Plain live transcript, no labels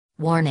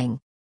Warning.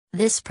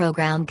 This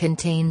program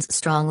contains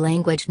strong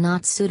language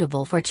not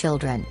suitable for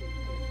children.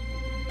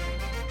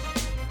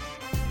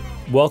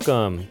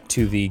 Welcome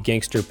to the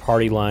Gangster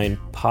Party Line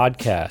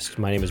podcast.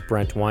 My name is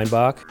Brent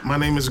Weinbach. My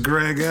name is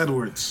Greg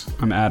Edwards.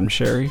 I'm Adam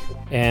Sherry.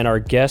 And our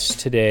guest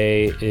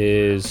today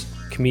is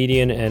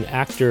comedian and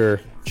actor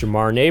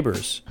Jamar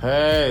Neighbors.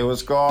 Hey,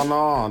 what's going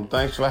on?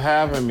 Thanks for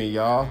having me,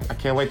 y'all. I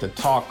can't wait to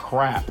talk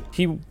crap.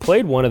 He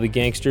played one of the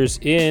gangsters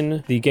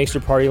in the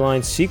Gangster Party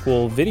Line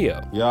sequel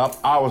video. Yup,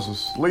 I was a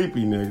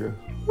sleepy nigga.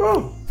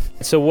 Woo.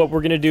 So what we're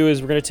going to do is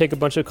we're going to take a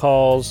bunch of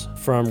calls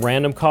from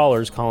random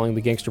callers calling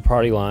the Gangster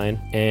Party Line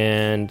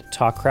and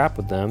talk crap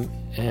with them.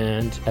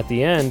 And at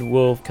the end,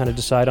 we'll kind of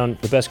decide on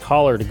the best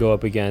caller to go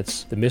up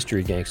against the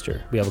mystery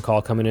gangster. We have a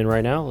call coming in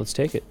right now. Let's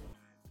take it.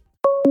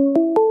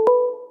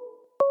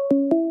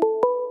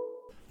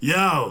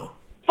 Yo.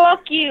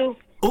 Fuck you.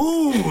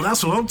 Ooh,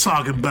 that's what I'm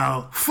talking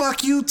about.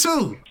 Fuck you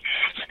too.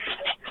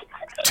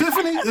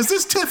 Tiffany? Is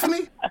this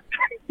Tiffany?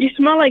 You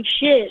smell like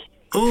shit.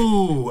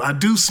 Ooh, I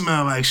do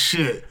smell like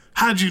shit.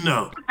 How'd you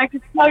know? I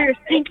can smell your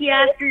stinky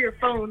ass through your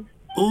phone.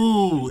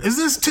 Ooh, is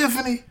this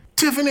Tiffany?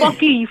 Tiffany?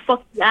 Fuck you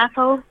fucking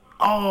asshole.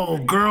 Oh,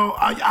 girl,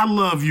 I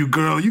love you,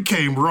 girl. You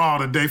came raw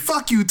today.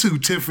 Fuck you too,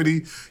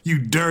 Tiffany. You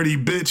dirty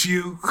bitch,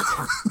 you.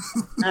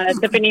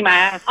 Tiffany, my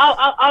ass.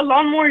 I'll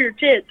lawnmower your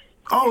tits.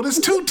 Oh, there's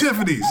two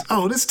Tiffany's.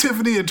 Oh, this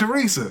Tiffany and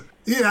Teresa.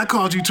 Yeah, I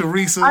called you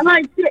Teresa. I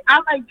like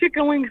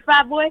chicken wings,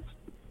 fat boy.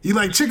 You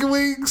like chicken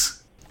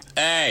wings?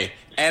 Hey,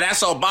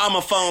 that's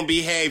Obama phone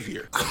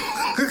behavior.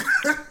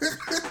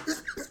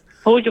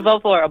 Who would you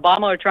vote for,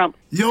 Obama or Trump?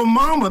 Yo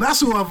mama, that's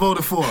who I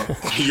voted for.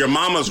 Your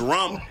mama's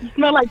rump. You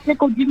smell like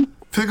pickle juice.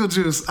 Pickle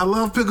juice. I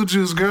love pickle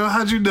juice, girl.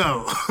 How'd you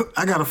know?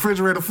 I got a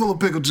refrigerator full of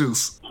pickle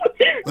juice.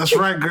 That's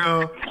right,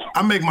 girl.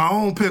 I make my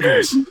own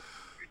pickles.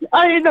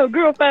 I ain't no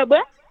girl, fat boy.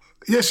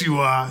 Yes, you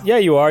are. Yeah,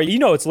 you are. You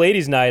know it's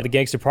ladies' night at the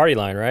Gangster Party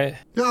Line, right?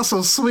 Y'all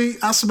so sweet.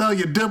 I smell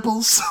your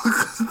dimples.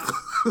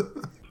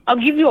 I'll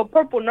give you a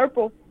purple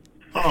nurple.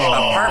 A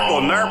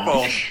purple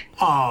nurple.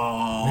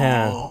 Oh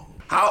Man.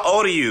 How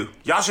old are you?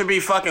 Y'all should be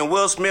fucking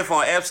Will Smith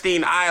on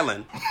Epstein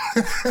Island.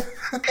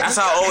 That's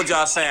how old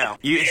y'all sound.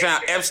 You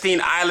sound Epstein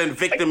Island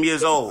victim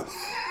years old.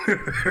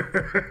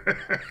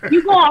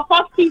 You go on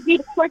Fox TV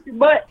to push your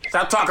butt.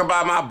 Stop talking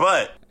about my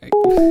butt.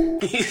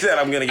 He said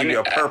I'm gonna give you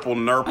a purple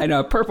nurple. I know,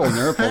 a purple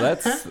nurple,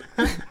 that's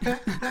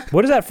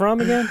What is that from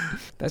again?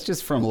 that's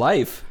just from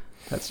life.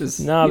 That's just,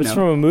 No, it's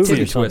from a movie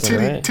titty or something, twister.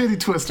 right? Titty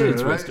twister,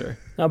 Titty right? twister.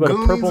 No, but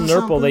Goonies a purple or nurple,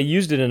 something? they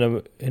used it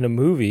in a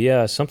movie,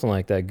 yeah, something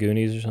like that,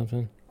 Goonies or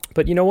something.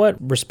 But you know what?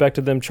 Respect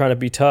to them trying to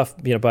be tough,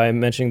 by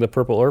mentioning the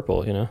purple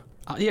urple,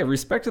 Yeah,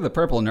 respect to the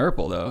purple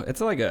nurple, though.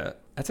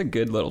 That's a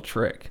good little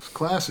trick.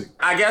 Classic.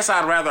 I guess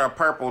I'd rather a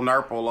purple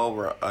nurple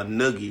over a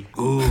noogie.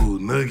 Ooh,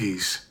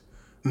 noogies.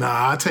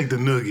 Nah, I take the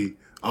noogie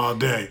all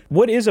day.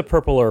 What is a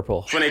purple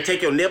urple? When they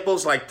take your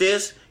nipples like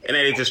this, and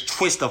then they just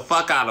twist the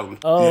fuck out of them.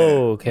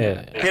 Oh,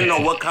 okay. Depending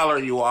on what color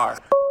you are.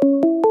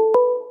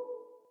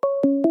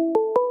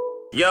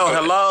 Yo,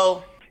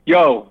 hello?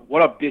 Yo,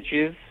 what up,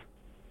 bitches?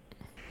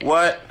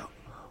 What?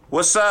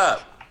 What's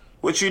up?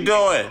 What you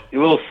doing? You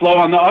a little slow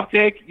on the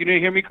uptake? You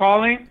didn't hear me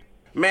calling?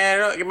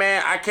 Man,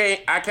 I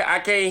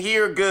can't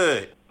hear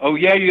good. Oh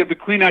yeah, you have to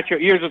clean out your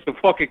ears with some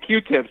fucking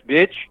Q-tips,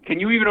 bitch. Can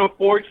you even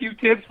afford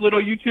Q-tips,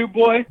 little YouTube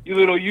boy? You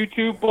little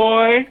YouTube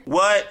boy?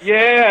 What?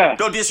 Yeah.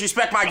 Don't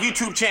disrespect my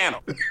YouTube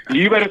channel.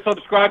 You better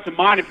subscribe to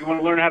mine if you want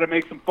to learn how to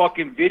make some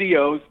fucking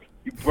videos.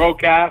 You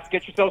broke ass.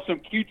 Get yourself some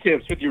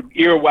Q-tips with your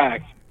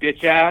earwax,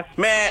 bitch ass.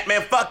 Man,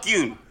 fuck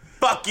you.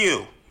 Fuck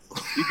you.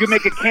 You can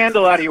make a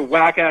candle out of your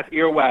whack ass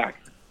earwax.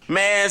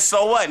 Man,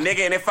 so what,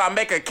 nigga? And if I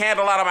make a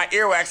candle out of my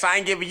earwax, I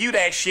ain't giving you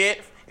that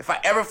shit. If I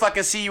ever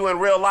fucking see you in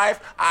real life,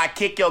 I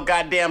kick your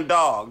goddamn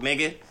dog,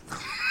 nigga.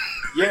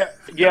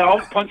 Yeah, I'll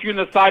punch you in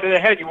the side of the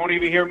head. You won't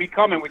even hear me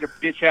coming with your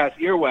bitch ass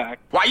earwax.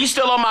 Why you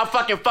still on my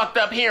fucking fucked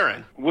up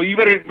hearing? Well, you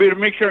better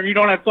make sure you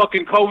don't have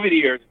fucking COVID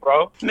ears,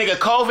 bro. Nigga,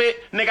 COVID?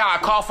 Nigga, I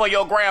call for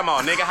your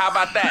grandma, nigga. How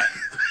about that?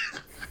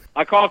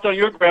 I coughed on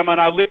your grandma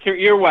and I licked her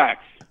earwax.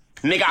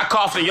 Nigga, I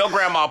coughed on your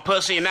grandma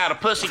pussy and now the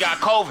pussy got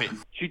COVID.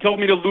 She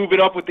told me to lube it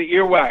up with the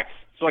earwax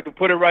so I could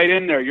put it right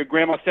in there. Your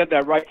grandma said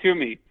that right to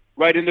me,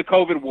 right in the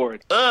COVID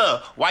ward.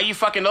 Why you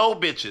fucking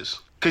old bitches?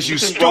 Cause you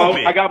Listen, stupid.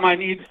 bro, I got my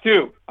needs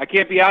too. I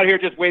can't be out here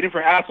just waiting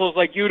for assholes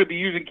like you to be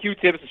using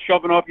Q-tips and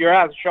shoving up your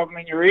ass and shoving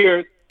them in your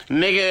ears.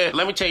 Nigga,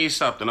 let me tell you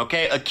something,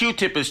 okay? A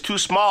Q-tip is too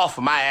small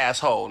for my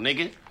asshole,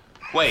 nigga.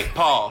 Wait,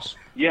 pause.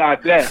 Yeah, I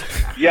bet.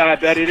 Yeah, I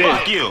bet it is.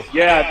 Fuck you.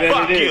 Yeah, I bet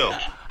Fuck it is. you.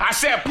 I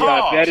said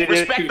pause. Yeah, I bet it is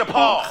Respect too the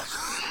small. pause.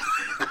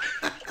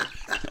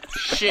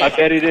 Shit. I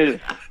bet it is.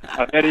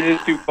 I bet it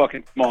is too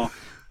fucking small.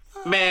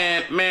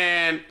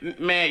 Man,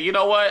 you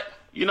know what?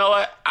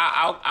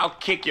 I'll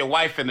kick your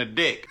wife in the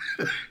dick.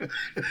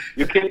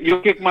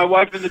 You'll kick my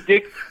wife in the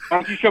dick? Why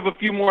don't you shove a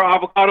few more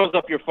avocados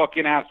up your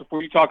fucking ass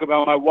before you talk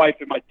about my wife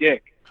and my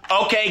dick?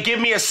 Okay, give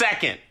me a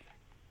second.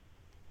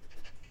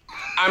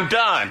 I'm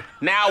done.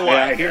 Now what?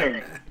 Yeah, I hear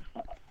you.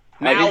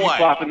 Now I hear you what?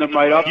 popping them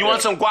right up You there.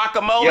 want some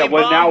guacamole, Yeah,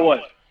 well, bum? now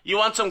what? You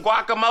want some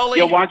guacamole?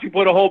 Yo, why don't you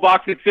put a whole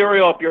box of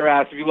cereal up your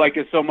ass if you like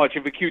it so much?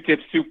 If a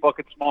Q-tip's too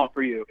fucking small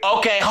for you.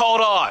 Okay,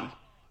 hold on.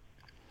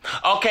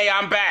 Okay,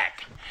 I'm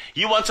back.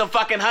 You want some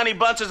fucking honey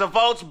bunches of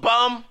oats,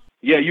 bum?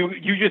 Yeah,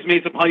 you just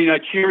made some Honey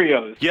Nut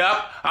Cheerios.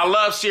 Yep, I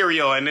love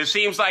cereal, and it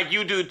seems like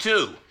you do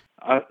too.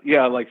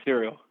 Yeah, I like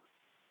cereal.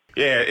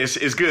 Yeah,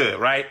 it's good,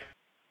 right?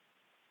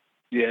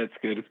 Yeah, it's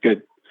good. It's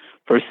good.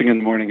 First thing in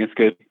the morning, it's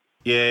good.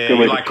 Yeah, good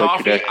you like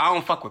coffee? I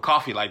don't fuck with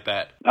coffee like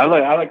that. I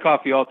like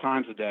coffee all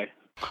times a day.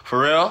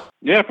 For real?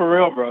 Yeah, for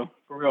real, bro.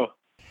 For real.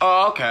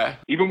 Oh, okay.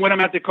 Even when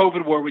I'm at the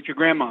COVID war with your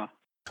grandma.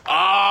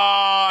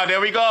 Oh,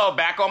 there we go.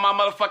 Back on my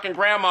motherfucking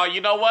grandma.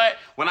 You know what?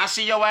 When I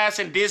see your ass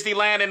in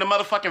Disneyland in the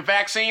motherfucking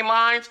vaccine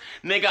lines,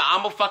 nigga,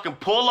 I'ma fucking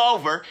pull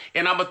over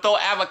and I'ma throw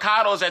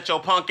avocados at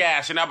your punk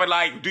ass. And I'll be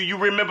like, do you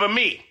remember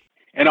me?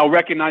 And I'll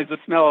recognize the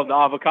smell of the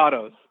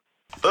avocados.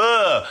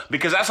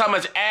 Because that's how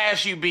much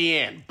ass you be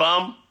in,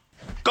 bum.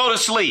 Go to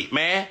sleep,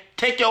 man.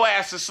 Take your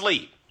ass to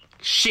sleep.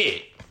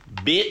 Shit,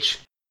 bitch.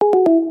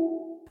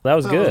 That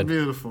was good. That was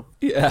beautiful.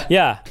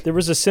 Yeah, there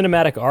was a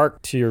cinematic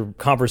arc to your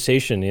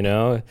conversation, you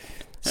know. It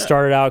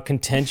started out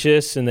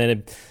contentious, and then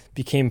it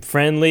became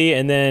friendly,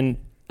 and then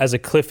as a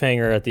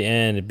cliffhanger at the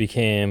end, it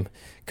became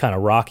kind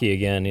of rocky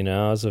again, you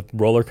know. It was a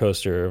roller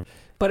coaster.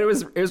 But it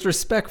was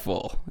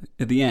respectful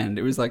at the end.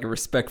 It was like a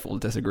respectful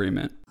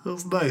disagreement. It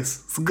was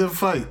nice. It's a good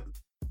fight.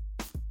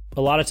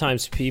 A lot of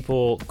times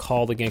people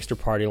call the Gangster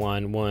Party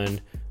line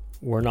when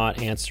we're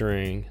not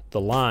answering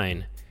the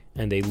line,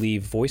 and they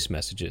leave voice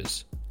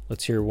messages.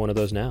 Let's hear one of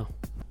those now.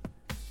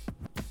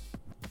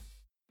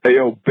 Hey,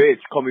 yo, bitch,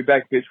 call me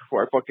back, bitch,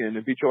 before I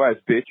fucking beat your ass,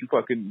 bitch. You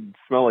fucking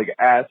smell like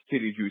ass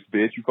titty juice,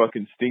 bitch. You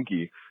fucking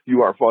stinky.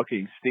 You are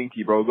fucking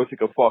stinky, bro. Go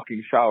take a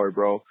fucking shower,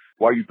 bro.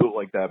 Why are you built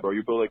like that, bro?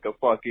 You built like a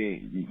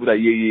fucking, with that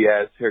yee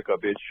ass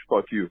haircut, bitch.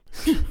 Fuck you.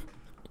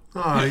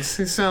 Oh, he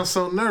sounds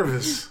so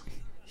nervous.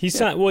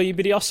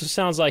 But he also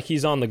sounds like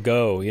he's on the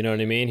go, you know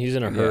what I mean? He's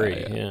in a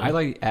hurry. Yeah. You know? I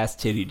like ass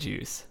titty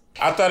juice.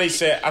 I thought he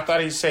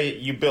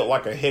said you built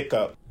like a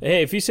hiccup.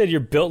 Hey, if you said you're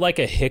built like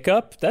a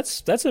hiccup,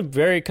 that's a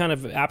very kind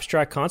of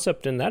abstract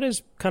concept, and that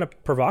is kind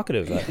of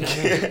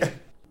provocative.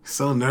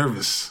 So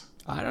nervous.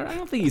 I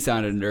don't think he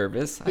sounded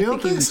nervous. You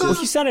don't think so? Well,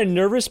 he sounded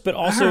nervous, but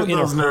also in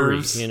a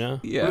hurry, you know?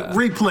 Yeah.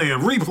 Replay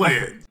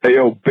it. Hey,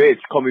 yo, bitch,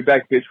 call me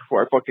back, bitch,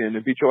 before I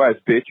fucking beat your ass,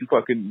 bitch. You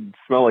fucking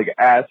smell like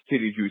ass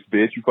titty juice,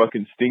 bitch. You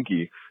fucking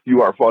stinky.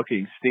 You are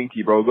fucking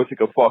stinky, bro. Go take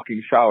a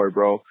fucking shower,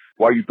 bro.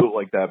 Why are you built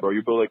like that, bro?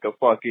 You built like a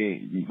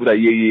fucking, with that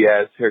yee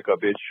ass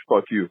haircut, bitch.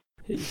 Fuck you.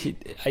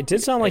 I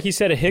did sound like he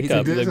said a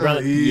hiccup. Yeah,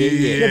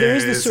 there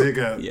is this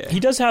hiccup. Yeah. He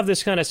does have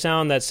this kind of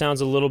sound that sounds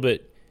a little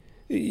bit.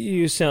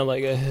 You sound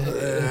like a,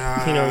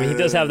 you know, he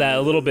does have that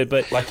a little bit,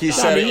 but like he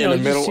said in the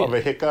middle of a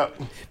hiccup.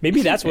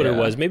 Maybe that's what it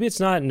was. Maybe it's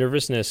not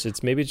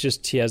nervousness. Maybe it's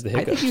just he has the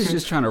hiccup. I think he was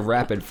just trying to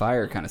rapid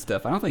fire kind of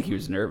stuff. I don't think he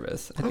was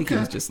nervous. I think he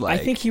was just like.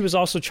 I think he was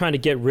also trying to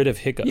get rid of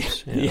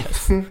hiccups. Yeah.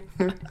 Yes.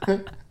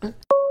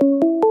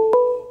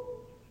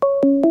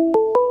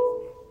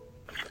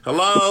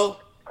 Hello,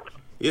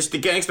 it's the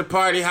Gangster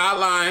Party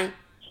hotline.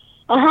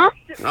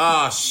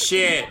 Oh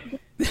shit.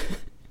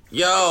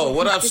 Yo,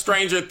 what up,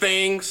 Stranger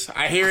Things?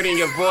 I hear it in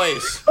your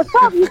voice. What's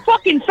up, you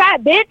fucking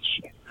fat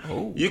bitch?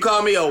 You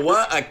call me a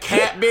what? A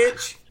cat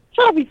bitch?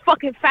 Shut up, you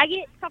fucking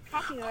faggot. Stop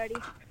talking already.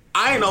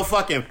 I ain't no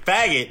fucking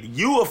faggot.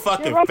 You a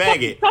fucking You're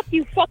faggot. Fuck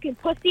you, fucking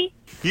pussy.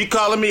 You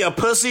calling me a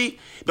pussy?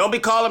 Don't be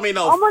calling me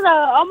no. I'm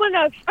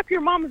gonna suck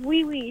your mom's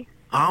wee wee.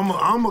 I'm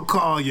gonna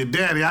call your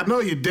daddy. I know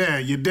your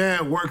dad. Your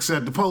dad works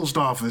at the post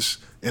office,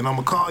 and I'm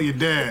gonna call your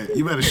dad.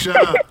 You better shut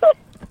up.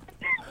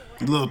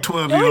 You little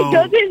 12-year-old.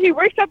 No, he doesn't. He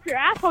works up your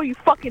asshole, you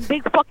fucking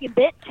big fucking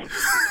bitch.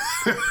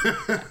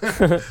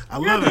 I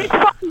love it. Big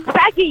fucking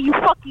faggot, you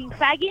fucking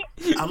faggot.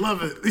 I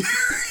love it.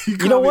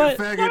 You know what?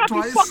 A faggot Shut up,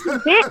 twice. you fucking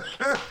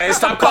bitch. Hey,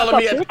 stop calling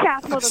me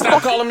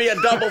Stop calling me a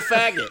double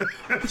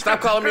faggot.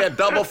 Stop calling me a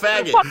double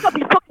faggot. Fuck up,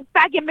 you fucking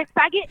faggot,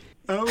 McFaggot.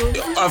 A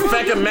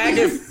fucking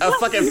maggot, a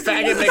fucking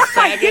faggot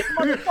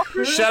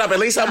McFaggot. Shut up. At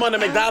least I'm on the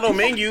McDonald's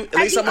menu. At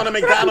least I'm on the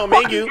McDonald's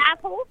menu.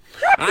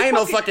 I ain't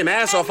no fucking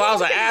asshole. If I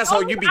was an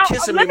asshole, you'd be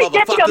kissing me,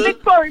 motherfucker.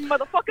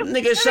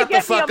 Nigga, shut the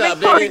fuck up,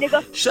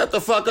 nigga. Shut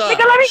the fuck up.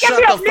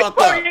 Shut the fuck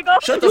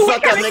up. Shut the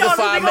fuck up, nigga,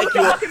 before I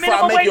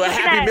make you a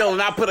Happy Meal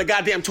and I put a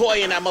goddamn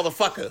toy in that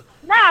motherfucker.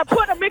 Nah,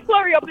 put a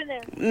McFlurry up in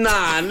there.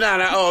 Nah.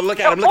 Oh, look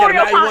at him.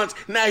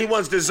 Now he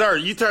wants dessert.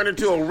 You turned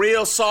into a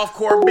real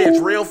softcore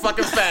bitch real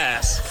fucking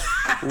fast.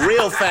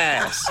 Real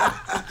fast.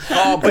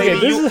 Oh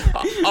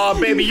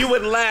baby, you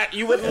wouldn't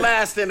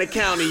last in the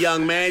county,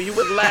 young man. You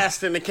wouldn't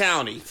last in the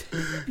county.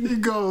 You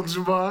go,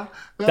 Jamar.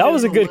 That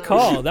was a good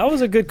call. That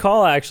was a good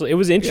call, actually. It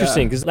was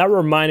interesting because that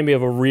reminded me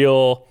of a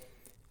real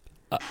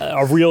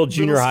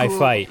junior high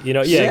fight. You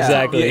know? Yeah,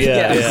 exactly.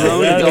 Yeah. A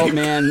grown adult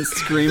man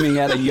screaming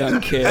at a young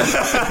kid.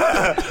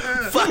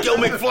 Fuck your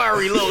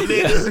McFlurry, little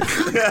nigga.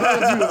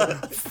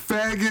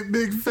 Faggot,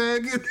 big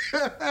faggot.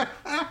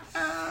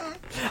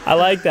 I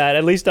like that.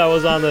 At least I'm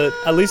on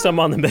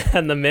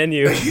the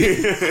menu.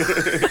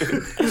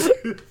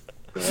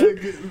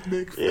 Faggot,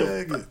 big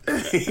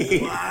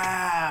faggot.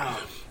 Wow.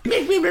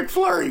 Make me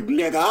McFlurry,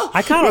 nigga.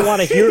 I kind of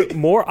want to hear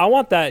more. I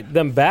want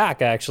them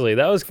back, actually.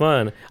 That was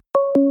fun.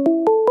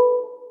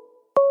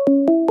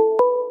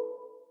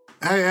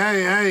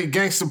 Hey,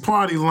 gangster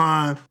party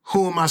line.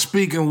 Who am I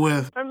speaking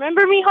with?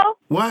 Remember me, ho?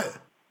 What?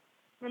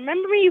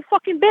 Remember me, you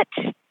fucking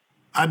bitch?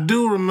 I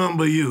do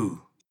remember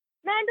you.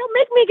 Man, don't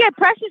make me get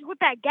precious with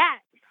that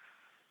gas.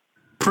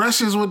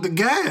 Precious with the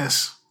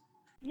gas?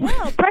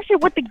 Yeah, pressure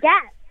with the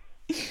gas.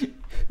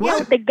 What? Yeah,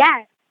 with the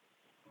gas.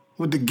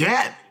 With the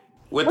gat?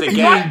 With the You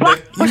gat.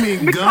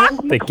 mean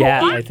gun? The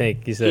gat, I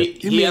think he said.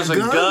 He has a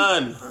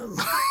gun.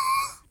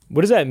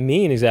 What does that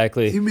mean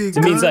exactly? You mean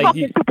It means like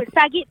Fucking stupid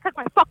faggot. Suck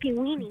my fucking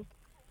weenie.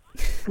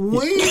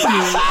 Weenie.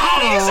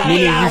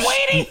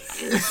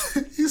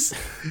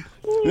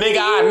 Nigga,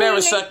 I'd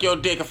never suck your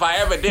dick. If I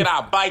ever did,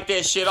 I'll bite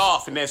that shit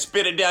off and then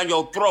spit it down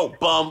your throat,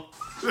 bum.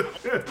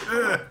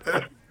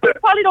 You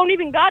probably don't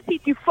even got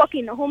teeth, you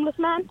fucking homeless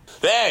man.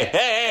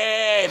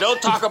 Hey, don't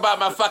talk about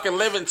my fucking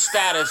living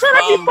status, Shut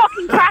up, you bum.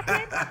 fucking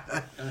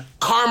crackhead.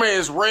 Karma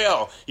is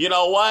real. You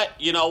know what?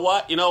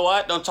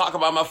 Don't talk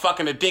about my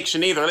fucking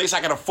addiction either. At least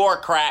I can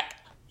afford crack.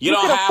 You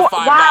don't can have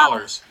afford-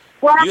 $5.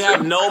 Wow. You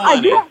have no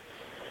money.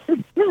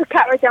 There's a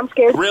cat right there, I'm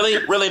scared.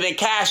 Really? Then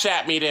cash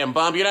at me then,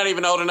 bum. You're not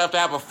even old enough to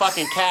have a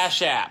fucking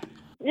cash app.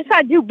 Yes,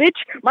 I do, bitch.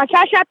 My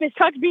cash app is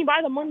touch me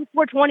by the money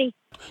 420.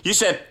 You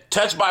said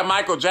touched by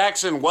Michael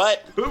Jackson,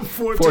 what?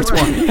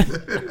 420.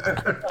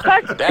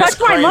 Touch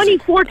my crazy. money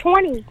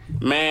 420.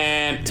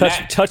 Man.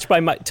 touched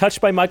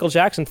by Michael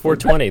Jackson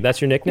 420.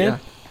 That's your nickname? Yeah.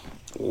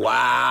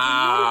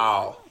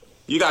 Wow.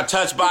 You got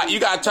touched by a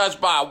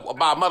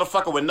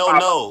motherfucker with no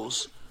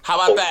nose. How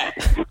about that?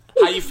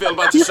 How you feel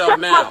about yourself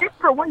now?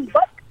 For $1.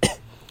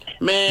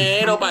 Man,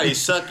 ain't nobody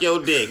suck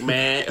your dick,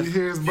 man. You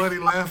hear his buddy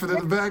laughing in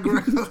the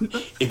background?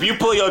 If you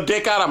pull your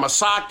dick out, I'ma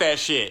sock that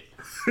shit.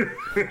 I'm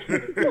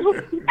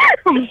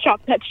gonna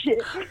chop that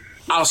shit.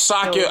 I'll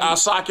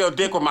sock your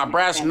dick with my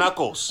brass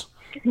knuckles.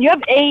 You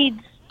have AIDS.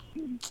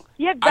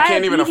 You have I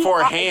can't even diabetes,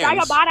 afford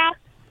hands. Diabetes.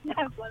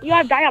 You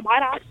have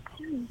diabetes.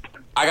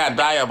 I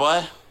got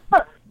what?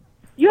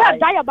 You have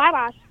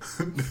diabetes.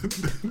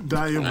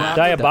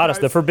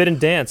 Diabotis, the forbidden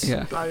dance.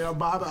 Yeah.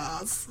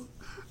 Diabotis.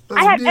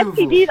 I have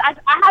STDs.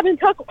 I haven't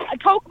took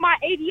my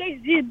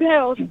ADHD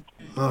pills.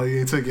 Oh,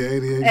 you ain't took your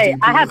ADHD Hey,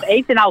 I have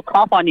AIDS and I'll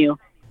cough on you.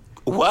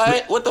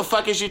 What? What the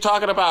fuck is you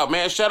talking about,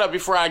 man? Shut up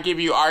before I give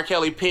you R.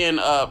 Kelly pin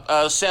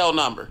cell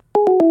number.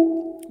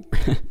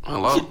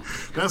 Hello?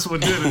 That's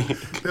what did it.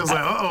 It was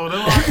like, that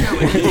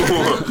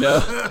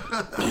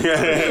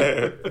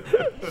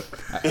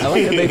I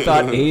like that they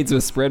thought AIDS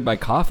was spread by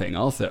coughing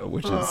also,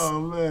 which is...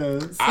 Oh,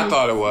 man. So, I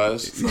thought it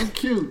was. so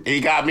cute.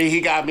 He got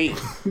me.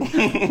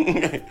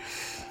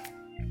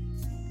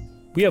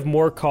 We have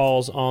more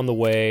calls on the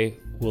way.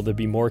 Will there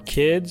be more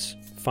kids?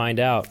 Find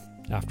out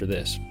after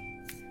this.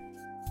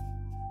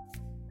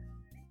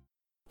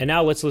 And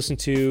now let's listen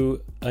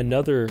to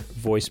another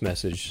voice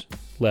message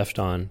left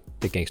on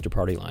the Gangster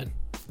Party line.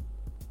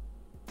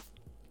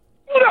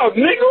 What up,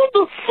 nigga? What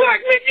the fuck,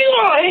 nigga?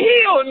 Oh,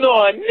 hell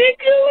no,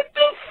 nigga. What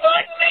the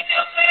fuck, nigga,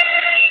 man?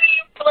 I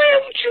ain't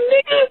playing with you,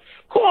 nigga.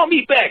 Call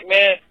me back,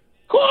 man.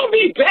 Call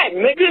me back,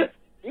 nigga.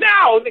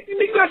 Now,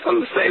 nigga got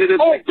something to say to this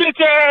old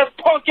bitch ass,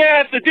 punk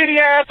ass, the ditty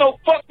ass,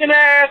 old fucking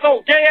ass,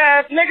 old gay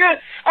ass, nigga.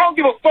 I don't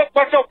give a fuck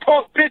about your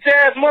punk bitch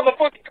ass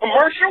motherfucking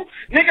commercial.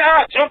 Nigga,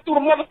 I'll jump through the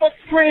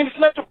motherfucking screen and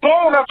snatch a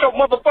bone out your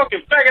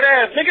motherfucking faggot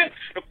ass, nigga.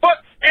 The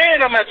fuck,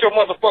 and I'm at your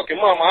motherfucking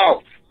mama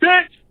house.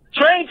 Bitch,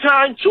 train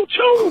time,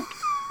 choo-choo.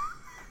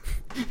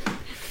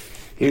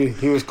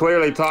 He was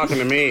clearly talking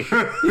to me.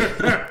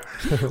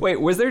 Wait,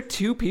 was there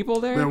two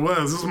people there? There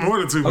was. There's more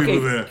than two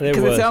people there.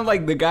 Because it sounded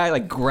like the guy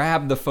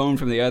grabbed the phone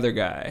from the other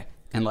guy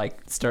and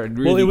started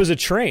really... Well, it was a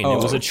train. Oh,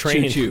 it was a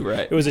train. Choo-choo,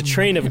 right. It was a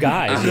train of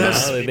guys. You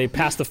know? They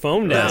passed the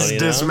phone down. Best you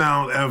know?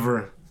 dismount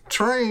ever.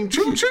 Train,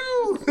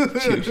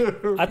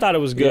 choo-choo. I thought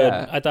it was good.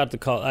 Yeah. I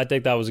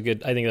think that was a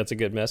good. I think that's a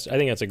good message. I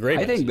think that's a great.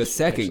 I think the message,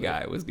 second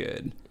guy was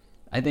good.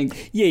 I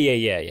think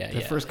Yeah.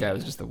 the first guy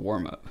was just the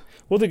warm-up.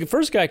 Well, the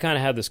first guy kind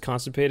of had this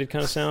constipated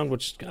kind of sound,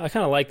 which I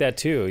kind of like that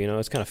too. You know,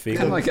 it's kind of feeble.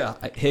 Kind of like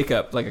a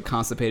hiccup, like a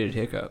constipated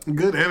hiccup.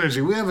 Good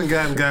energy. We haven't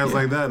gotten guys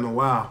like that in a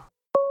while.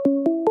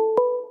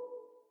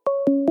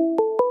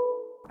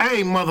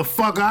 Hey,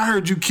 motherfucker, I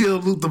heard you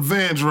killed Luther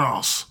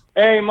Vandross.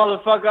 Hey,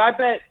 motherfucker,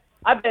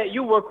 I bet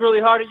you work really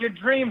hard at your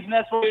dreams, and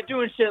that's why you're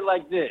doing shit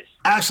like this.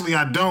 Actually,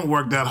 I don't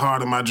work that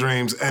hard in my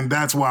dreams, and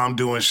that's why I'm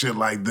doing shit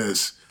like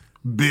this.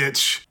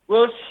 Bitch.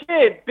 Well,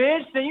 shit,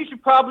 bitch, then you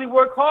should probably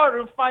work harder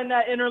and find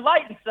that inner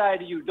light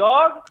inside of you,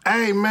 dog.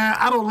 Hey, man,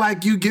 I don't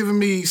like you giving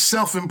me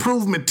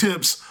self-improvement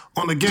tips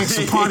on the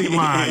Gangsta Party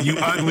line, you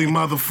ugly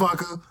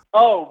motherfucker.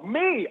 Oh,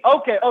 me?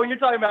 Okay. Oh, you're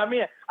talking about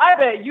me. I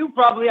bet you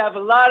probably have a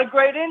lot of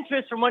great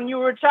interests from when you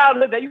were a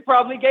childhood that you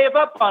probably gave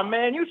up on,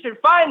 man. You should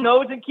find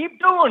those and keep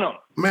doing them.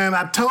 Man,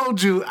 I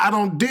told you I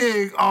don't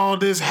dig all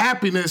this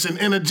happiness and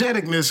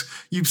energeticness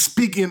you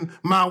speaking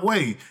my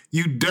way,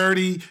 you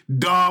dirty,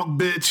 dog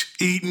bitch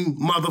eating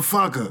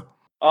motherfucker.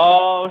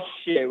 Oh,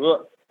 shit.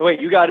 Well,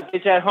 wait, you got a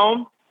bitch at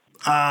home?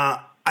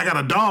 I got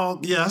a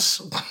dog,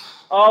 yes.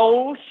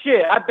 Oh,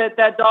 shit. I bet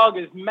that dog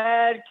is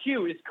mad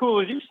cute. As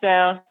cool as you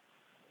sound.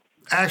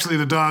 Actually,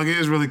 the dog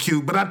is really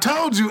cute, but I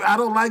told you I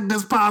don't like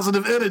this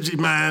positive energy,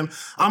 man.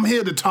 I'm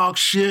here to talk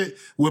shit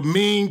with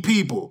mean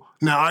people.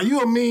 Now, are you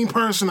a mean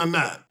person or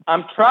not?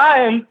 I'm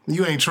trying.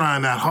 You ain't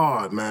trying that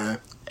hard, man.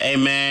 Hey,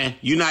 man,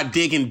 you're not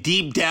digging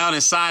deep down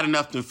inside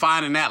enough to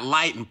finding that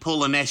light and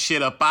pulling that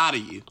shit up out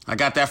of you. I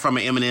got that from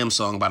an Eminem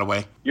song, by the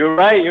way. You're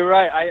right.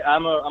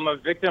 I'm a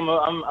victim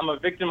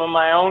of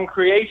my own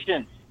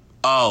creation.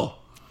 Oh.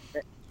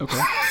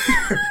 Okay.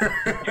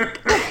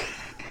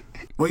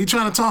 Well, you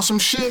trying to talk some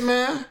shit,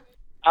 man?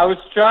 I was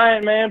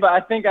trying, man, but I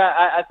think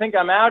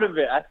I'm out of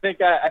it. I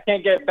think I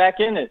can't get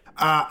back in it.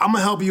 I'm gonna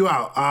help you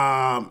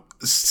out.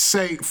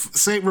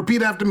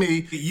 Repeat after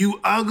me. You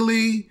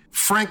ugly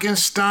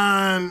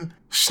Frankenstein,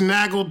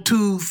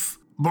 snaggletooth,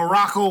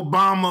 Barack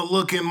Obama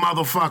looking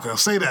motherfucker.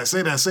 Say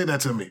that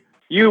to me.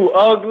 You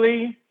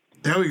ugly.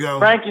 There we go.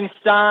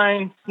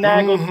 Frankenstein,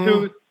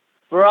 snaggletooth,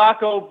 Barack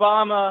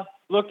Obama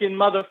looking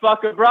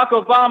motherfucker. Barack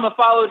Obama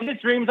followed his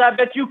dreams. I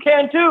bet you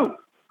can too.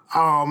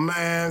 Oh,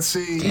 man,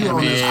 see, you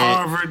on this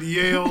Harvard,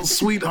 Yale,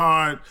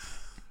 sweetheart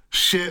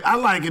shit. I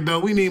like it, though.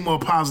 We need more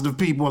positive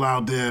people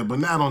out there, but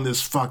not on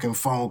this fucking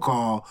phone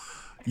call.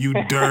 You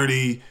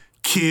dirty,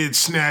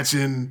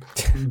 kid-snatching,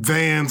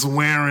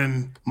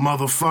 Vans-wearing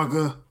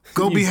motherfucker.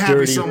 Go be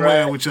happy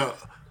somewhere with your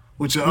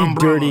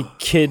umbrella. Dirty,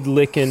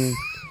 kid-licking,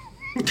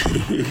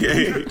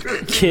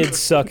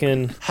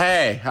 kid-sucking.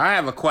 Hey, I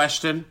have a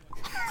question.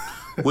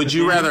 Would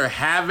you rather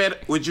have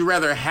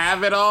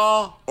it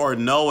all or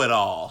know it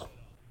all?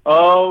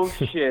 Oh,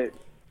 shit.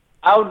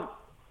 I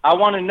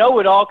want to know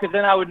it all because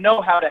then I would know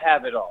how to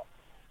have it all.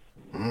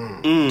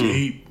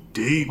 Deep.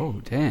 Oh,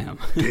 damn.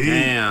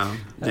 Damn.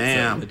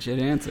 That's a legit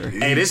answer.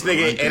 Hey, this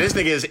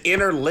nigga is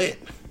inner lit.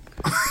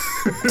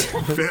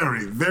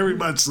 Very, very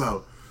much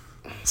so.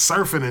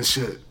 Surfing and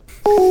shit.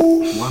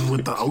 One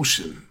with the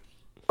ocean.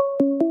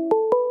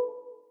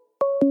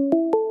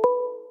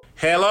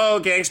 Hello,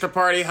 Gangster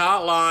Party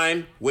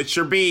Hotline. What's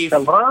your beef?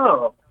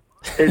 Hello.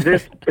 Is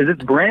this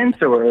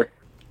Brent or?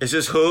 Is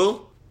this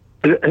who?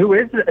 Who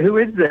is this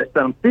that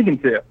I'm speaking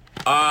to?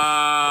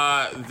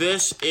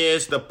 This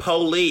is the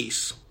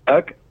police.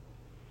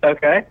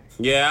 Okay.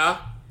 Yeah?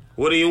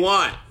 What do you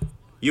want?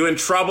 You in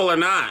trouble or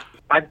not?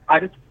 I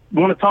just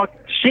want to talk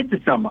shit to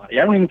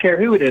somebody. I don't even care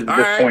who it is at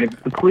this point. If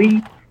it's the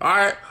police.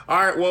 All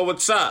right. Well,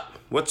 what's up?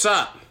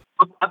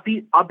 I'll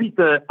beat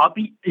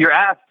your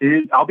ass,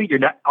 dude. I'll beat your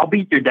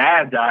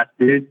dad's ass,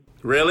 dude.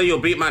 Really? You'll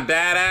beat my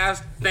dad's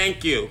ass?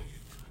 Thank you.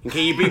 And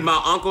can you beat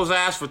my uncle's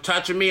ass for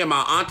touching me and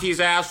my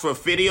auntie's ass for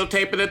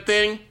videotaping the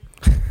thing?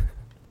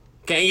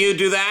 Can you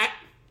do that?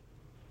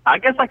 I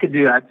guess I could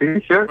do that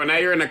too, sure. Well, now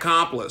you're an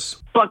accomplice.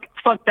 Fuck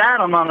that,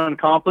 I'm not an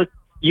accomplice.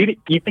 You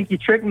think you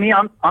tricked me?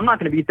 I'm not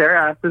going to beat their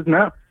asses,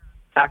 no.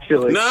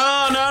 Actually.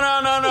 No.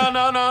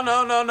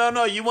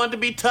 You want to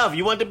be tough.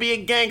 You want to be a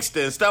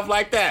gangster and stuff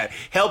like that.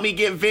 Help me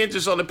get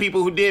vengeance on the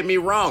people who did me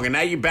wrong. And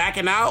now you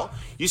backing out?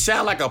 You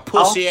sound like a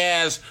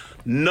pussy-ass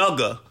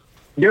nugger.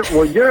 You're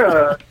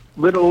a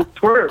little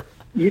twerp.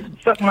 You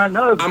suck my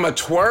nose. I'm a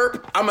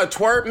twerp,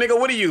 nigga.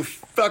 What are you,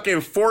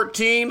 fucking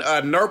 14?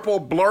 A nurple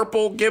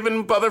blurple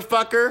giving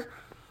motherfucker?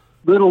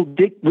 Little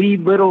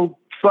dickweed, little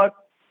fuck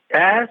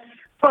ass.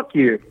 Fuck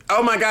you.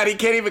 Oh my God, he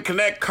can't even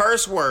connect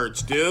curse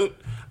words, dude.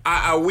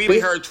 I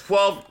really heard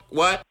 12,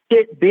 what?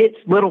 Shit, bitch,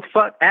 little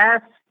fuck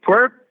ass,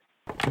 twerp.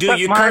 Dude,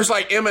 you curse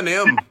like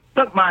Eminem.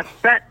 Suck my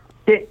fat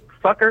dick,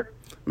 fucker.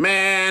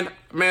 Man,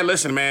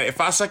 listen, man.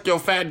 If I suck your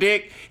fat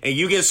dick and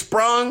you get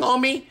sprung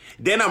on me,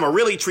 then I'ma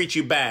really treat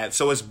you bad.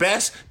 So it's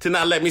best to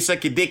not let me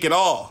suck your dick at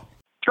all.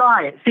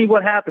 Try it. See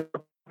what happens. I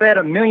bet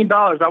 $1 million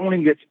I won't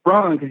even get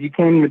sprung because you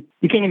can't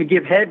even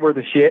give head worth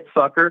of shit,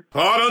 fucker.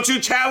 Oh, don't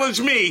you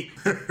challenge me.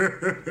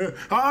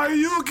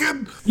 You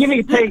can give me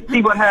a taste.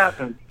 See what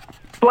happens.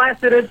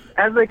 Blast it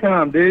as they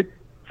come, dude.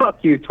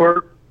 Fuck you,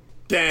 twerp.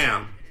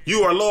 Damn.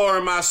 You are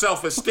lowering my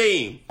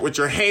self-esteem with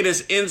your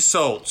heinous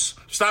insults.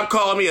 Stop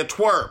calling me a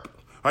twerp.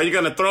 Are you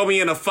going to throw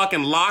me in a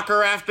fucking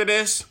locker after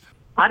this?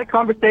 I had a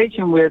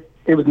conversation with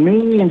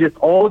me and just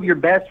all of your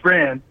best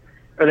friends,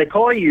 or they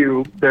call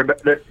you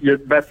your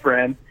best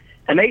friend,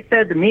 and they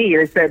said to me,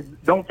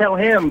 don't tell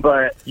him,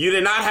 but... You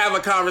did not have a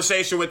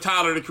conversation with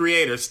Tyler, the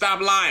Creator.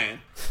 Stop lying.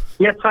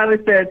 Yes, Tyler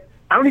said,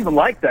 I don't even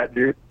like that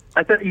dude.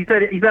 He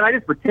said, I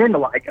just pretend to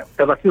like him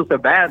because I feel so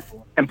bad for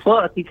him. And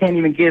plus, he can't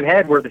even give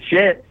head worth of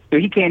shit, so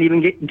he can't even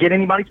get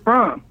anybody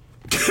sprung.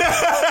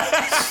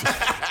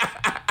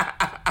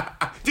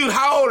 Dude,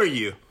 how old are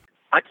you?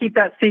 I keep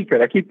that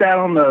secret. I keep that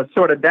on the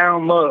sort of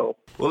down low.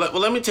 Well,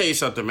 let me tell you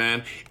something,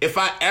 man. If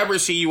I ever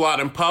see you out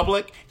in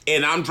public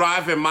and I'm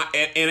driving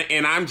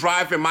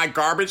my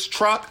garbage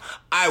truck,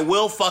 I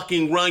will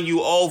fucking run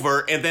you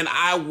over, and then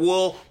I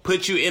will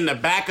put you in the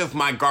back of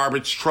my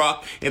garbage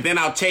truck, and then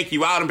I'll take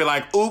you out and be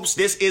like, oops,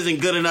 this isn't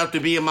good enough to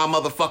be in my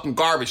motherfucking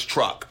garbage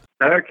truck.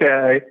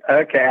 Okay.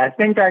 I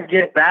think I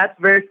get that's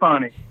very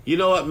funny. You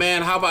know what,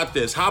 man? How about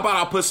this? How about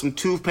I put some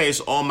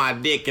toothpaste on my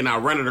dick and I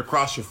run it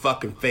across your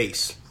fucking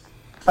face?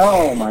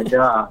 Oh, my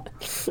God.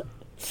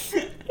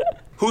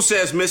 Who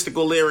says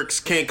mystical lyrics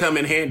can't come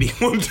in handy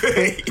one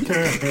day?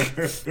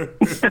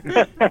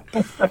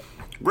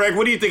 Greg,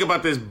 what do you think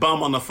about this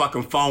bum on the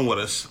fucking phone with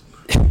us?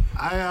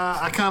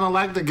 I kind of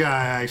like the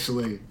guy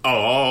actually.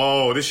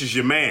 Oh, this is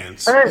your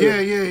man's. Yeah,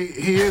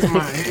 he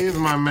is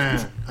my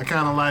man. I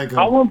kind of like him.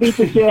 I won't beat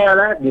the shit out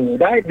of that dude.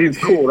 That dude's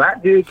cool.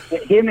 That dude,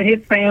 him and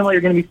his family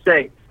are gonna be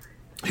safe.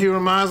 He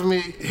reminds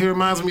me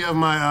of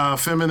my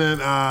feminine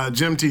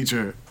gym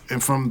teacher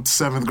and from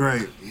 7th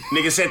grade.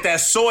 Nigga said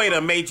that soy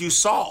done made you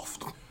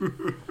soft.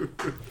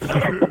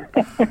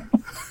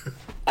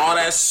 All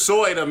that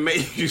soy done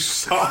made you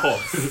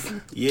soft.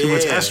 Yeah. Too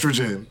much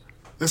estrogen.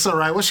 It's all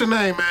right. What's your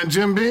name, man?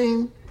 Jim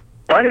Beam?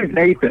 My name's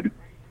Nathan.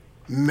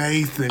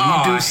 Nathan.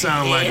 You do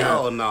sound like a...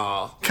 Hell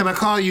no. Can I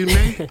call you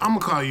Nathan? I'm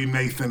going to call you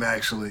Nathan,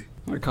 actually.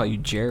 I'm going to call you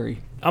Jerry.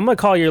 I'm going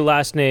to call your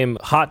last name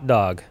Hot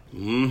Dog.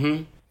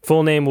 Mm-hmm.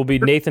 Full name will be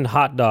Nathan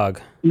Hot Dog.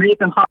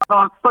 Nathan Hot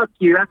Dog? Fuck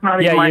you. That's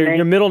not even my name.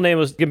 Your middle name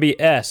is going to be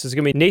S. It's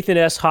going to be Nathan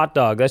S. Hot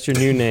Dog. That's your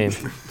new name.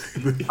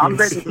 I'm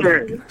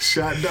vegetarian.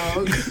 Shot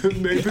Dog.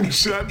 Nathan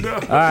Shot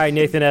Dog. All right,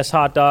 Nathan S.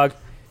 Hot Dog.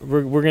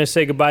 We're going to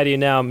say goodbye to you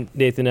now,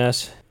 Nathan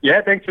S.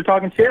 Yeah, thanks for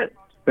talking shit.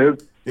 Pretty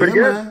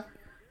good. Man.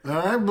 All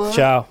right, bud.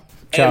 Ciao.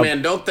 Hey,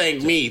 man, don't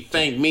thank me.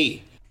 Thank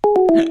me.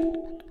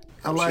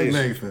 I like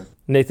Nathan.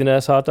 Nathan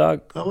S. Hot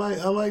Dog? I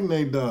like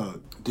Nate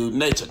Dog. Dude,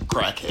 Nate's a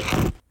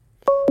crackhead.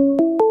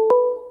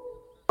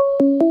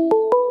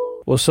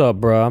 What's up,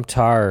 bro? I'm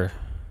tired.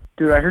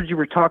 Dude, I heard you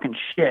were talking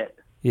shit.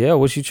 Yeah,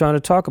 what you trying to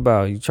talk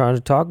about? You trying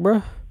to talk,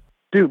 bro?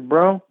 Dude,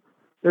 bro,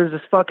 there's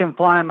this fucking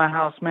fly in my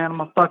house, man. I'm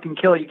gonna fucking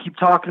kill you. Keep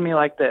talking to me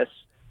like this.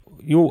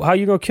 How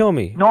you gonna kill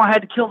me? No, I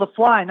had to kill the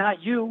fly,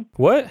 not you.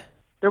 What?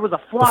 There was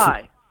a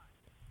fly.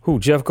 Who,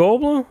 Jeff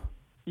Goldblum?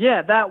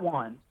 Yeah, that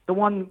one. The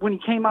one when he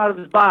came out of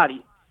his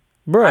body.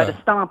 Bruh. I had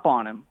to stomp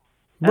on him.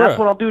 And Bruh. that's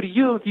what I'll do to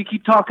you if you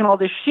keep talking all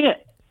this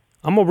shit.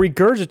 I'm gonna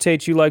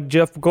regurgitate you like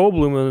Jeff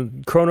Goldblum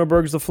in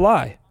Cronenberg's The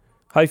Fly.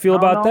 How you feel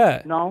about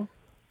that? No.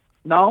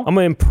 I'm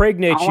gonna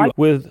impregnate you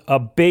with a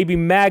baby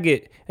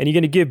maggot, and you're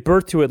gonna give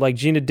birth to it like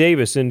Gina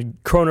Davis in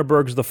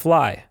Cronenberg's The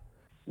Fly.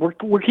 We're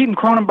keeping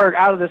Cronenberg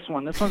out of this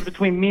one. This one's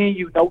between me and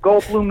you. No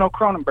Goldblum, no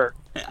Cronenberg.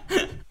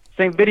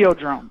 Same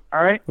Videodrome,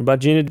 all right? What about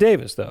Gina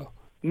Davis, though?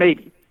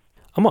 Maybe.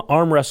 I'm gonna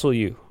arm wrestle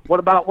you.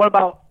 What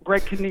about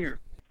Greg Kinnear?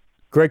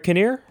 Greg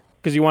Kinnear?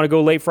 Because you want to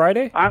go late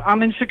Friday?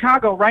 I'm in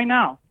Chicago right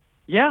now.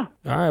 Yeah.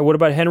 All right, what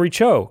about Henry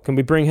Cho? Can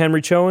we bring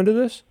Henry Cho into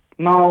this?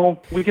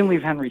 No, we can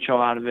leave Henry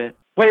Cho out of it.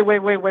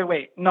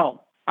 Wait.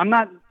 No, I'm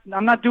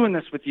not doing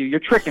this with you. You're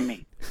tricking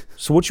me.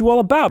 So what you all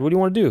about? What do you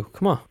want to do?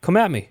 Come on, come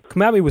at me.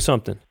 Come at me with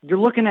something. You're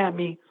looking at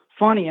me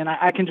funny, and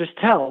I can just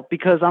tell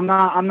because I'm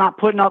not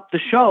putting up the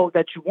show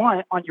that you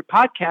want on your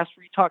podcast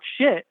where you talk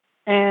shit,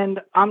 and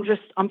I'm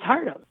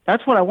tired of it.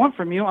 That's what I want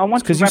from you. I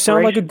want because you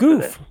sound like a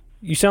goof.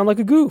 You sound like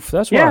a goof.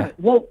 That's why. Yeah.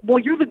 Well,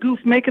 you're the goof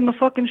making the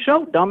fucking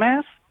show,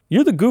 dumbass.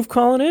 You're the goof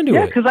calling into it.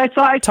 Yeah, because I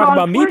saw talk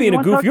about me being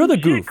a goof. You're the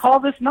goof. Call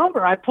this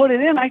number. I put it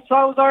in. I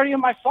saw it was already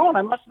on my phone.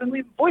 I must have been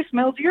leaving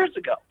voicemails years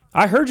ago.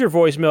 I heard your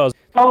voicemails.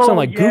 Oh, sound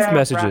like goof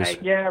messages.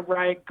 Right, yeah,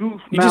 right.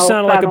 Goof. You just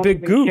sound like a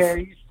big goof.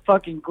 You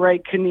fucking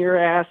Greg Kinnear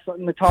ass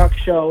in the talk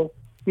show.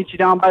 Meet you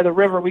down by the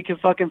river. We can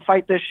fucking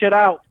fight this shit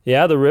out.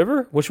 Yeah, the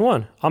river? Which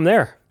one? I'm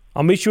there.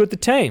 I'll meet you at the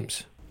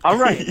Thames. All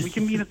right, we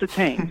can meet at the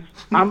Thames.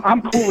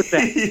 I'm cool with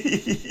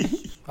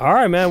that. All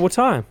right, man. What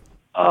time?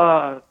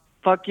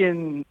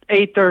 Fucking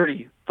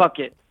 8:30. Fuck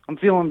it. I'm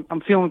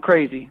feeling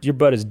crazy. Your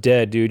butt is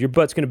dead, dude. Your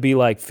butt's gonna be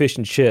like fish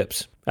and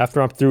chips.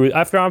 After I'm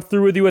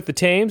through with you at the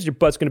Thames, your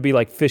butt's gonna be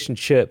like fish and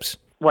chips.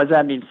 What does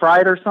that mean?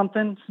 Fried or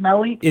something?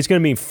 Smelly? It's gonna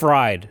mean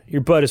fried.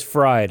 Your butt is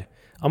fried.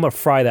 I'm gonna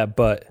fry that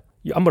butt.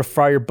 I'm gonna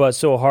fry your butt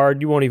so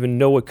hard you won't even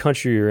know what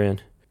country you're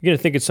in. You're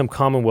gonna think it's some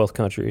Commonwealth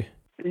country.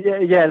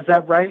 Yeah. Is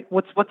that right?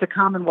 What's a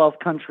Commonwealth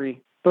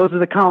country? Those are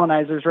the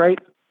colonizers, right?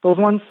 Those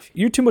ones?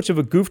 You're too much of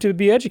a goof to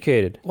be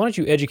educated. Why don't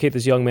you educate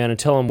this young man and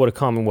tell him what a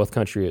Commonwealth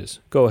country is?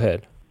 Go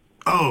ahead.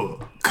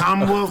 Oh,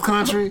 Commonwealth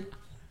country?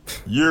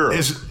 Europe.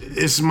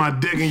 It's my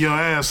dick in your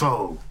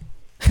asshole.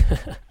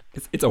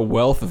 It's a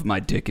wealth of my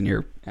dick in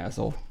your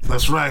asshole.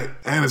 That's right,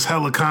 and it's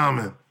hella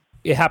common.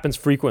 It happens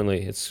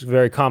frequently. It's a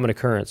very common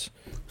occurrence.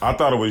 I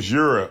thought it was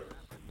Europe.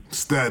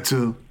 It's that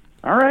too.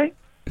 All right.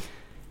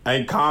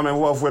 Ain't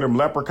Commonwealth where them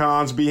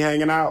leprechauns be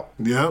hanging out?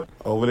 Yep.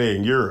 Over there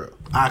in Europe.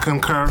 I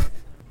concur.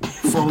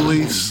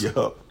 Police.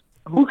 Yup.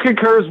 Who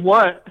concurs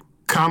what?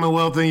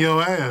 Commonwealth in your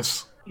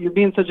ass. You're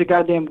being such a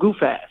goddamn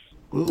goof ass.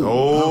 Ooh.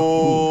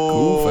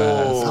 Goof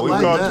ass. I We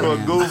like go that. to a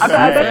goof I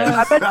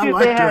ass. bet I you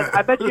like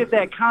I bet you if they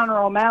had Conor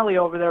O'Malley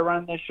over there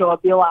running this show,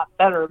 it'd be a lot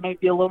better. It may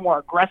be a little more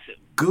aggressive.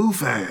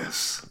 Goof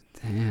ass.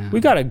 Damn.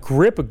 We got a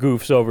grip of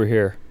goofs over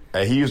here.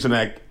 Hey, he using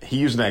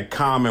that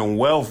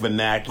Commonwealth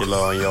vernacular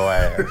on your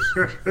ass.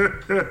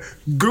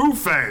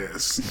 Goof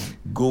ass.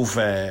 Goof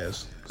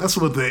ass. That's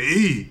what they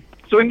eat.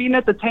 So we meeting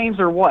at the Thames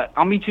or what?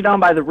 I'll meet you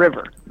down by the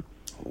river.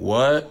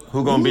 What?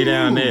 Who gonna be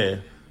down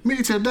there?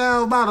 Meet you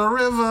down by the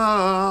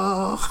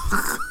river.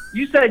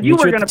 You said you Meet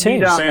were you at going the to be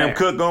Thames. down Sam there.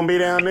 Cooke gonna be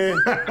down there?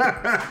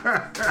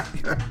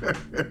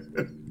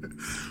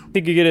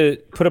 Think you're gonna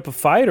put up a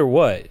fight or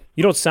what?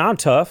 You don't sound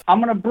tough. I'm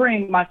gonna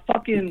bring my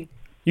fucking.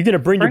 You're gonna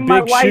bring your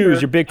my big lighter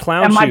shoes, your big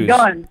clown and shoes. my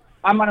gun.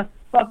 I'm gonna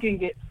fucking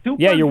get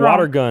super Yeah, your drunk,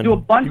 water gun. do a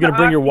bunch You're gonna of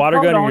bring your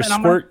water gun and oxycodone, your and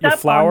I'm squirt, gonna your step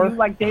on flour. you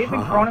like David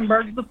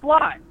Cronenberg's The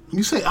Fly.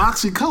 You say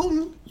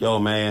oxycodone? Yo,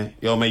 man,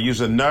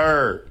 you's a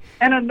nerd.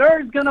 And a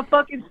nerd's gonna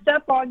fucking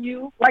step on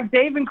you like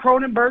David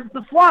Cronenberg's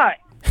The Fly.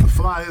 The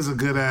Fly is a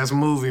good ass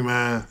movie,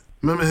 man.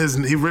 Remember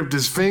he ripped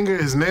his finger,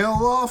 his nail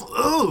off?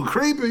 Ooh,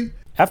 creepy.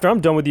 After I'm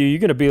done with you, you're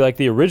gonna be like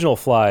the original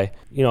Fly,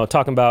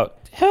 talking about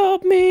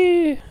help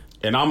me.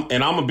 And I'm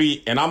gonna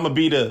be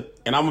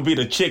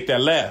the chick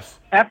that left.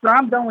 After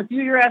I'm done with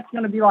you, your ass is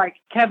gonna be like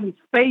Kevin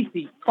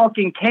Spacey,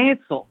 fucking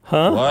canceled.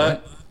 Huh?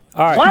 What?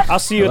 All right, What? I'll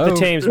see you at the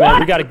Thames, man.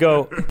 We gotta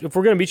go. If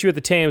we're gonna meet you at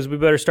the Thames, we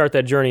better start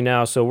that journey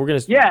now. So we're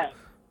gonna. Yeah.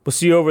 We'll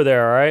see you over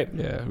there. All right.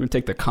 Yeah, we're gonna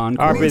take the Concord.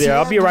 I'll be there.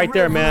 I'll be right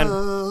there, man.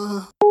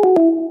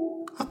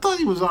 I thought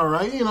he was all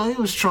right. He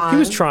was trying. He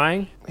was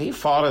trying. He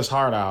fought his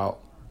heart out.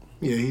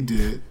 Yeah, he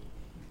did.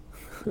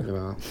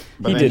 But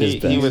He then did his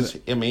best. He was.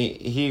 I mean,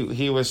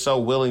 he was so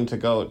willing to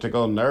go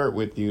nerd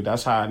with you.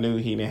 That's how I knew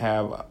he didn't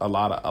have a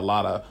lot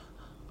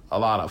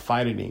of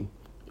fighting.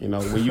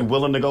 When you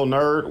willing to go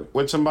nerd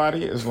with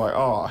somebody, it's like,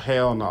 oh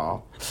hell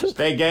no,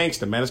 stay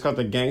gangster, man. It's called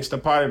the gangster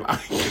party.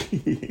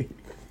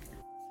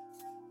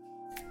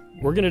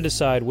 We're gonna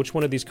decide which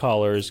one of these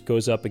callers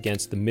goes up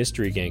against the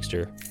mystery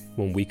gangster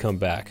when we come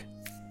back.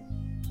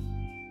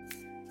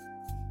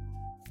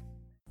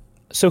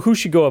 So who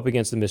should go up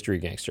against the mystery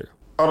gangster?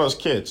 Oh, those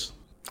kids.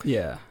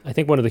 Yeah. I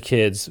think one of the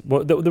kids.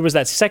 Well, there was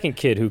that second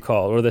kid who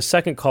called, or the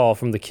second call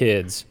from the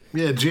kids.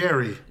 Yeah,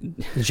 Jerry.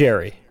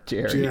 Jerry.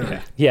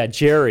 Yeah,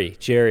 Jerry,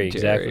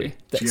 exactly.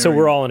 So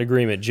we're all in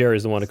agreement.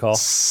 Jerry's the one to call.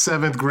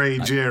 7th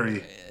grade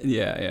Jerry.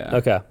 Yeah.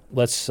 Okay,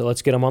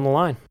 let's get him on the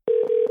line.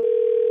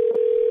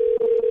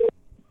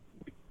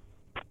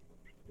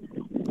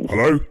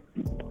 Hello?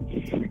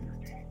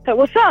 Hey,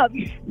 what's up?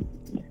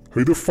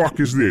 Who the fuck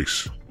is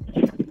this?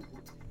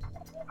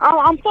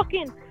 Oh,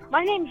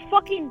 my name's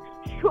fucking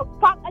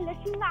fuck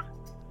Alessina.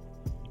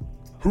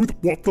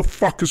 What the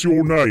fuck is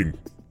your name?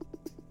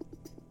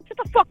 Shut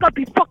the fuck up,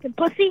 you fucking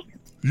pussy.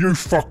 You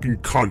fucking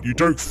cunt. You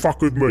don't fuck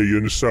with me, you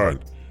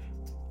understand?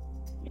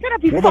 Shut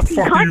up, you Where the fucking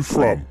fuck cunt. are you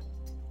from?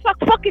 Fuck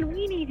fucking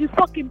weenies, you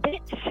fucking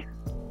bitch.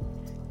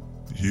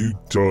 You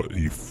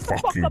dirty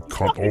fucking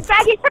cunt. Fucking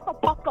faggot, shut the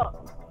fuck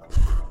up.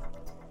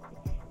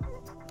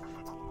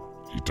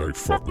 You don't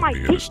fuck my with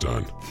me, dick.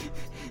 understand?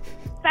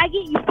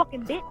 Faggot, you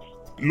fucking bitch.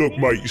 Look,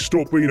 mate, you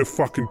stop being a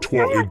fucking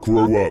twat and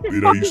grow up.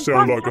 You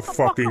sound like a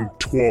fucking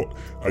twat,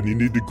 and you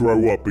need to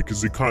grow up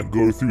because you can't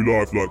go through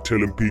life like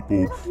telling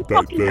people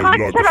that they're like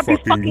a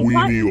fucking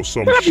weenie or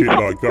some shit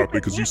like that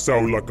because you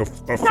sound like a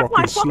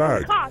fucking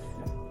slag. Shut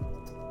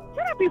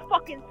up, you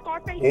fucking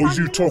Scarface. All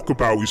you talk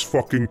about is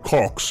fucking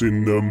cocks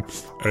and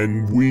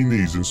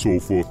weenies and so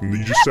forth, and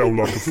you just sound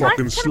like a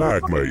fucking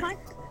slag, mate.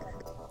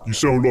 You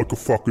sound like a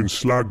fucking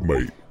slag,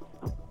 mate.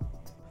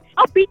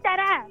 I'll beat that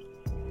ass.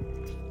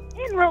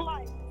 In real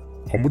life.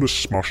 I'm gonna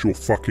smash your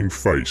fucking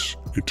face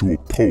into a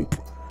pulp,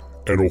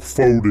 and I'll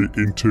fold it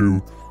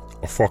into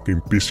a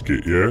fucking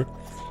biscuit, yeah?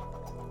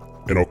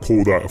 And I'll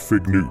call that a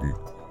fig Newton,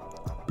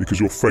 because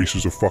your face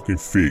is a fucking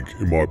fig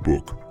in my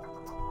book.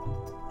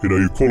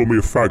 You're calling me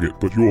a faggot,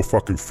 but you're a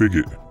fucking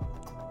figgot.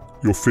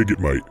 You're a figgot,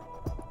 mate.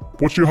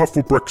 What you have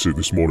for Brexit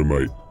this morning,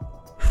 mate?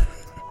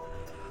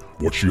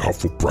 What you have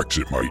for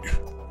Brexit, mate?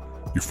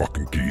 You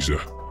fucking geezer.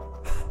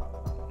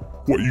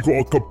 What, you got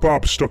a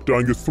kebab stuck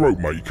down your throat,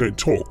 mate? You can't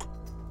talk?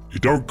 You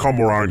don't come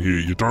around here,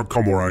 you don't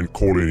come around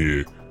calling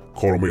me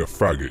a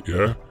faggot,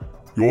 yeah?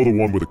 You're the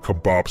one with a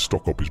kebab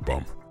stuck up his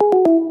bum.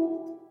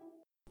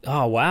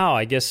 Oh wow!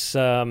 I guess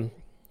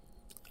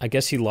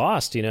he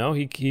lost. He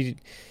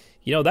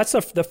that's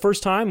the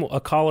first time a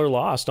caller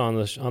lost on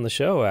the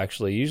show.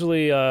 Actually,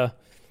 usually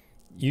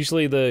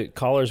the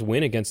callers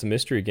win against the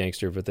mystery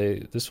gangster, but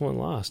this one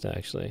lost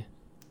actually.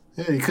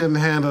 Yeah, he couldn't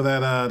handle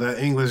that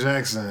English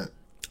accent.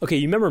 Okay,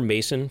 you remember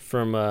Mason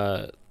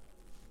from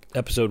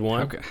episode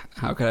 1?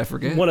 How could I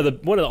forget? One of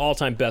the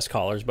all-time best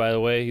callers, by the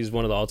way. He's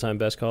one of the all-time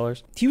best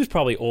callers. He was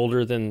probably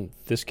older than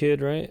this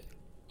kid, right?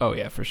 Oh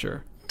yeah, for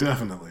sure.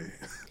 Definitely.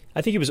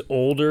 I think he was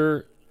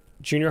older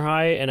junior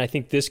high, and I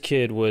think this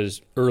kid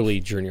was early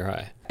junior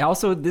high.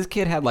 Also, this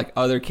kid had like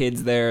other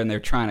kids there, and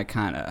they're trying to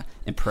kind of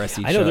impress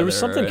each other. I know, there was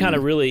something kind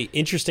of really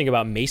interesting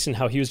about Mason,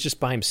 how he was just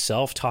by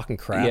himself talking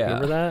crap. Yeah.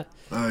 Remember that?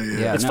 Oh,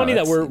 yeah. It's funny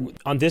that we're,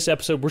 on this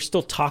episode, we're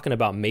still talking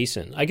about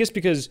Mason. I guess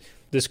because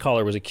this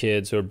caller was a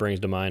kid, so it brings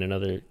to mind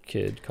another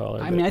kid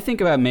caller. I mean, I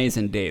think about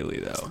Mason daily,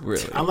 though,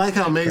 really. I like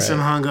how Mason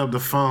hung up the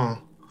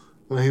phone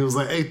when he was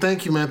like, hey,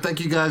 thank you, man.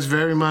 Thank you guys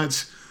very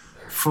much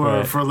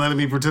for letting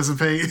me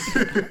participate.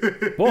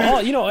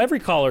 Well, every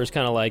caller is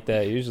kind of like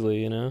that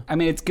usually, I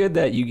mean, it's good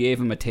that you gave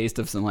him a taste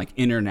of some like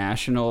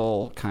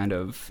international kind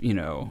of,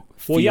 feelings.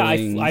 Well,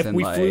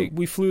 yeah,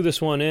 we flew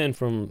this one in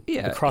from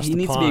across the pond.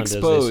 He needs to be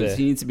exposed.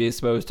 He needs to be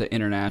exposed to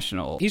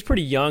international. He's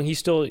pretty young. He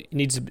still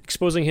needs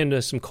exposing him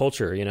to some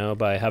culture,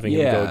 by having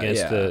him go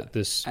against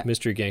this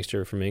mystery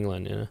gangster from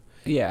England.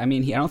 Yeah, I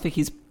mean, I don't think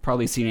he's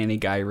probably seen any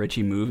Guy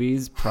Ritchie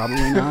movies.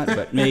 Probably not,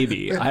 but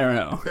maybe. I don't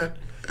know.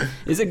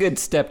 It's a good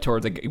step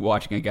towards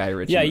watching a Guy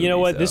Ritchie movie. Yeah, you know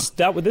what?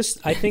 So.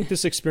 I think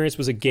this experience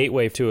was a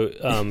gateway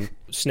to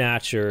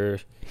Snatch or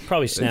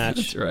probably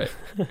Snatch. That's right.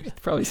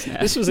 Probably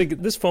Snatch.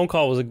 This phone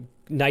call was a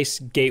nice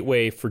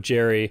gateway for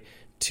Jerry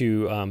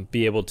to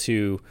be able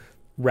to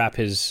wrap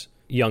his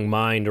young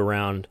mind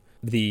around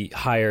the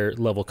higher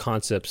level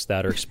concepts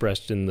that are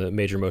expressed in the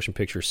major motion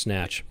picture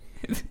Snatch.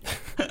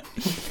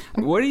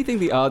 What do you think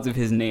the odds of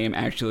his name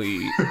actually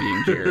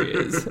being Jerry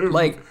is?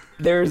 Like,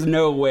 there's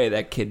no way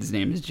that kid's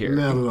name is Jerry.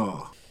 Not at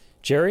all.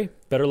 Jerry,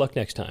 better luck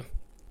next time.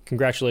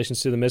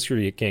 Congratulations to the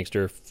Mystery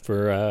Gangster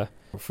for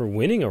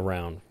winning a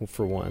round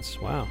for once.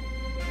 Wow.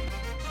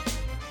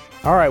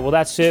 All right, well,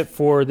 that's it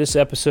for this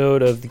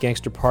episode of the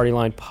Gangster Party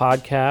Line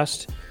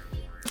podcast.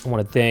 I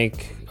want to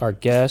thank our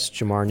guest,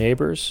 Jamar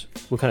Neighbors.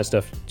 What kind of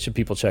stuff should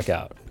people check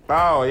out?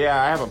 Oh,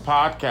 yeah, I have a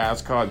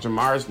podcast called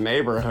Jamar's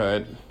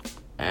Neighborhood,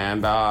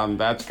 and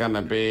that's going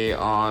to be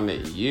on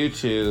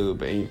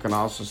YouTube, and you can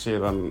also see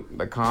it on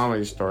the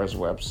Comedy Store's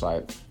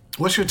website.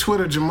 What's your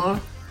Twitter, Jamar?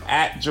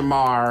 At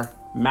Jamar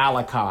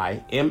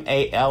Malachi,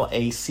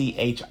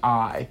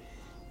 Malachi,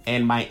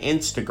 and my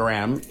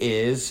Instagram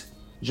is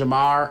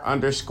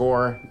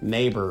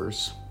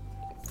Jamar_neighbors.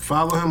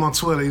 Follow him on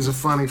Twitter. He's a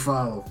funny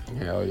follow.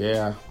 Hell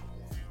yeah.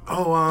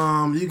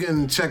 Oh, you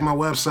can check my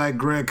website,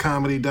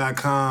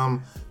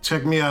 gregcomedy.com.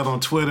 Check me out on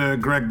Twitter,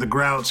 Greg the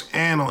Grouch,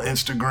 and on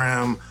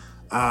Instagram,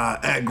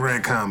 at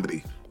Greg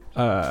Comedy.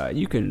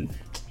 You can,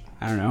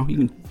 I don't know, you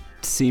can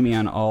see me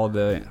on all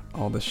the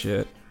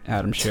shit,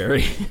 Adam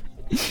Sherry.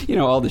 You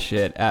know, all the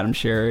shit, Adam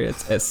Sherry.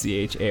 It's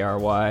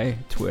SCHARY,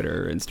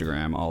 Twitter,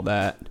 Instagram, all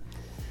that.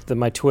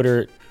 My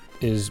Twitter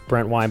is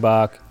Brent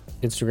Weinbach.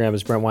 Instagram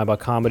is Brent Weinbach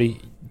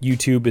Comedy.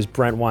 YouTube is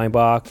Brent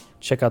Weinbach.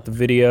 Check out the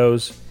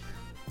videos.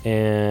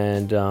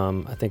 And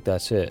I think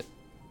that's it.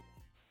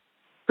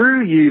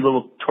 Screw you,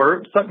 little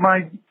twerp. Suck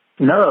my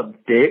nub,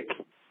 dick.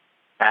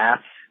 Ass.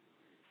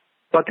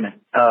 Fucking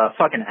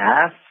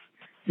ass.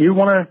 You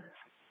want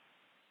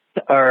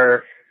to,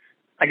 or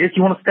I guess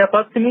you want to step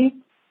up to me?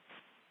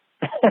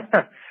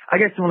 I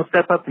guess you want to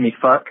step up to me,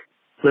 fuck.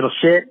 Little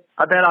shit.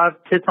 I bet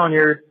I've pissed on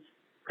your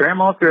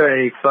grandma's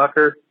grave,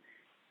 fucker.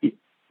 You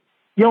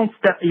can't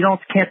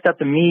step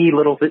to me,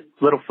 little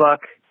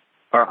fuck,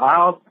 or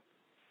I'll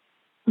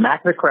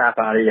smack the crap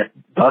out of you,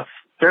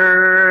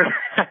 buster.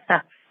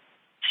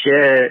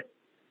 Shit.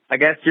 I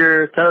guess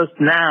you're toast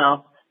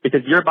now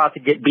because you're about to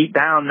get beat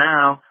down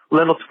now.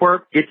 Little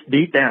twerp gets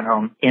beat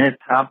down, and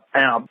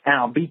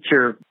I'll beat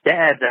your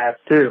dad's ass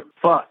too.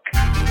 Fuck.